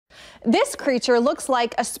This creature looks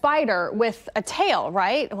like a spider with a tail,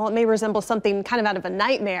 right? Well, it may resemble something kind of out of a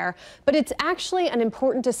nightmare, but it's actually an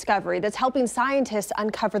important discovery that's helping scientists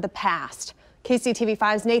uncover the past.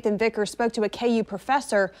 KCTV5's Nathan Vickers spoke to a KU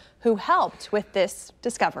professor who helped with this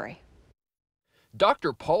discovery.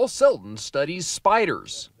 Dr. Paul Selden studies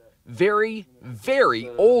spiders. Very, very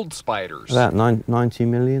old spiders. About 90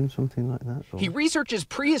 million, something like that. He researches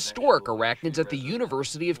prehistoric arachnids at the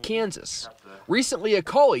University of Kansas. Recently, a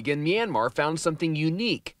colleague in Myanmar found something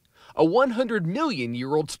unique. A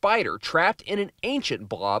 100-million-year-old spider trapped in an ancient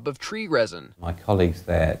blob of tree resin. My colleagues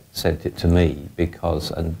there sent it to me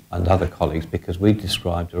because, and other colleagues, because we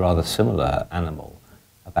described a rather similar animal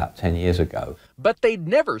about 10 years ago. But they'd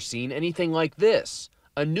never seen anything like this.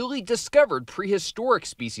 A newly discovered prehistoric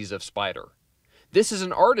species of spider. This is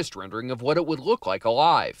an artist rendering of what it would look like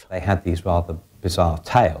alive. They had these rather bizarre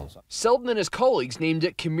tails. Selden and his colleagues named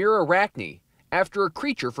it Chimera arachne, after a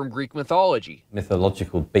creature from Greek mythology.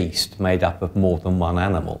 Mythological beast made up of more than one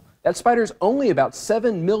animal. That spider's only about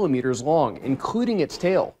 7 millimeters long, including its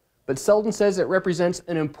tail. But Selden says it represents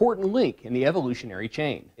an important link in the evolutionary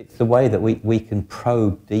chain. It's the way that we can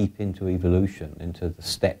probe deep into evolution, into the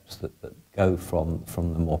steps that go from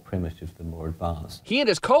the more primitive to the more advanced. He and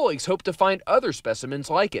his colleagues hope to find other specimens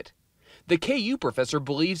like it. The KU professor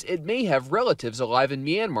believes it may have relatives alive in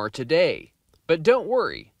Myanmar today. But don't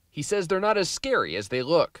worry, he says they're not as scary as they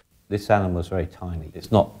look. This animal is very tiny.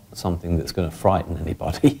 It's not something that's going to frighten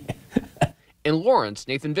anybody. In Lawrence,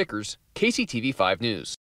 Nathan Vickers, KCTV5 News.